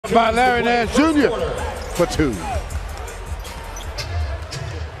By Larry Nance Jr. for two.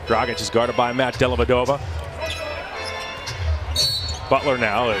 Dragic is guarded by Matt Dellavedova. Butler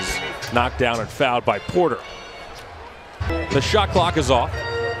now is knocked down and fouled by Porter. The shot clock is off.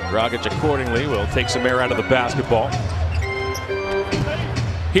 Dragic accordingly will take some air out of the basketball.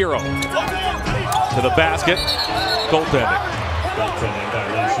 Hero to the basket. Goaltending.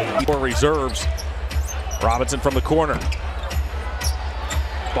 For reserves. Robinson from the corner.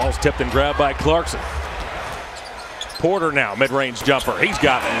 Ball's tipped and grabbed by Clarkson. Porter now, mid-range jumper. He's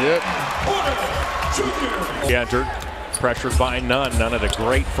got it. Yep. He entered, pressured by Nunn. Nunn had a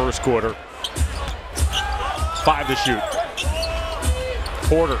great first quarter. 5 to shoot.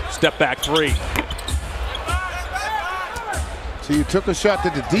 Porter, step back three. So you took a shot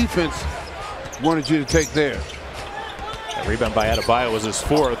that the defense wanted you to take there. That rebound by Adebayo was his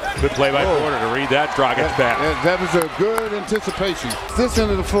fourth. Good play by Porter to read that Dragic back. That was a good anticipation. This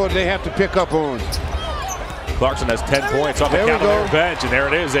end of the floor they have to pick up on. Clarkson has 10 points off the Cavalier bench, and there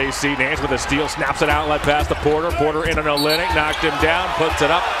it is. AC Nance with a steal, snaps it outlet pass to Porter. Porter in on Olynyk, knocked him down, puts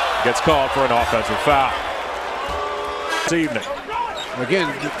it up, gets called for an offensive foul. This evening. Again,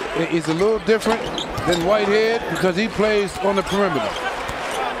 it's a little different than Whitehead because he plays on the perimeter.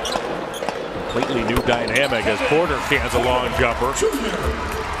 Completely new dynamic as Porter cans a long jumper.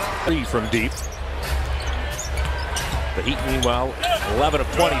 3 from deep. The Heat, meanwhile, 11 of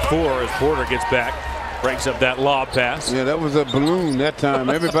 24 as Porter gets back. Breaks up that lob pass. Yeah, that was a balloon that time.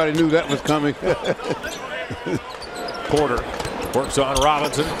 Everybody knew that was coming. Porter works on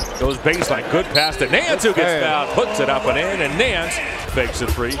Robinson. Goes baseline. Good pass to Nance, who gets fouled. Puts it up and in, and Nance fakes the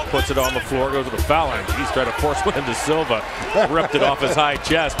three. Puts it on the floor. Goes to the foul line. He's trying to force one into Silva. Ripped it off his high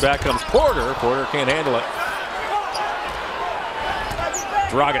chest. Back comes Porter. Porter can't handle it.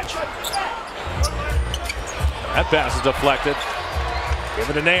 Dragic. That pass is deflected. Give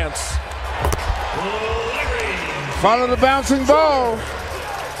it to Nance. Follow the bouncing ball.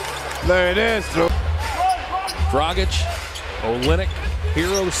 There it is. Dragic, Olynyk,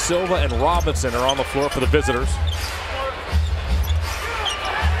 Hero, Silva, and Robinson are on the floor for the visitors.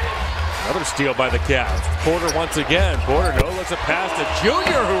 Another steal by the Cavs. Porter once again. Porter looks a pass to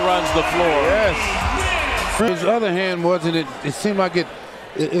Junior, who runs the floor. Yes. His other hand wasn't it. It seemed like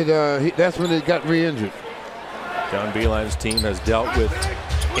that's when it got re-injured. John Beilein's team has dealt with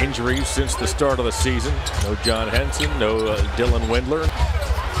injuries since the start of the season. No John Henson, no Dylan Windler.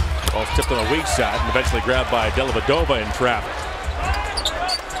 Ball's tipped on the weak side and eventually grabbed by Dellavedova in traffic.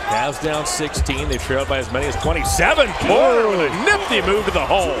 Cavs down 16. They trailed by as many as 27. Porter with a nifty move to the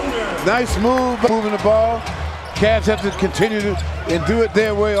hole. Nice move, moving the ball. Cavs have to continue to and do it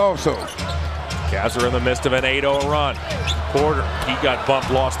their way also. Cavs are in the midst of an 8-0 run. Porter, he got bumped,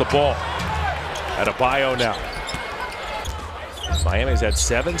 lost the ball. Adebayo now. Miami's had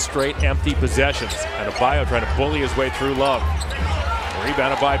 7 straight empty possessions. Adebayo trying to bully his way through Love.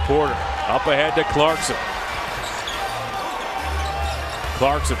 Rebounded by Porter. Up ahead to Clarkson.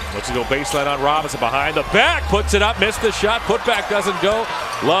 Clarkson looks to go baseline on Robinson. Behind the back. Puts it up. Missed the shot. Putback doesn't go.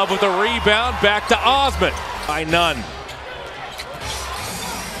 Love with the rebound. Back to Osman. By Nunn.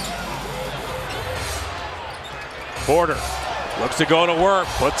 Porter looks to go to work.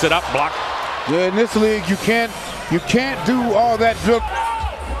 Puts it up. Blocked. Yeah, in this league, you can't do all that drill.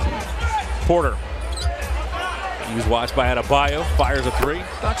 Porter. He's watched by Adebayo. Fires a 3.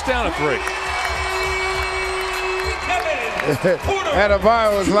 Knocks down a 3.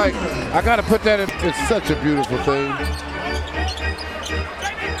 Adebayo is like, I got to put that in. It's such a beautiful thing.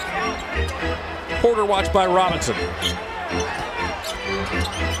 Porter watched by Robinson.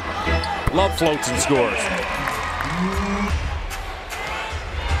 Love floats and scores.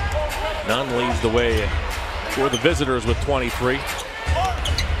 Nunn leads the way for the visitors with 23.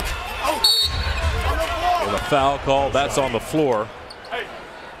 With a foul call, that's on the floor.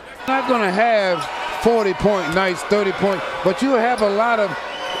 Not going to have 40-point nights, 30-point, but you'll have a lot of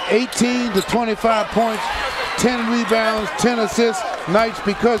 18 to 25 points, 10 rebounds, 10 assists nights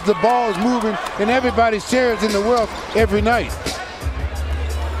because the ball is moving and everybody shares in the wealth every night.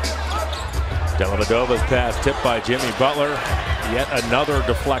 Dellavedova's pass tipped by Jimmy Butler. Yet another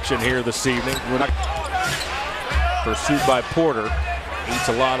deflection here this evening. Pursued by Porter. Eats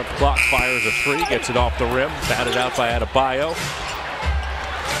a lot of clock, fires a 3, gets it off the rim. Batted out by Adebayo.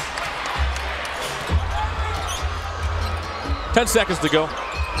 Ten seconds to go.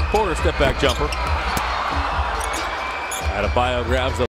 Porter step back jumper. Adebayo grabs the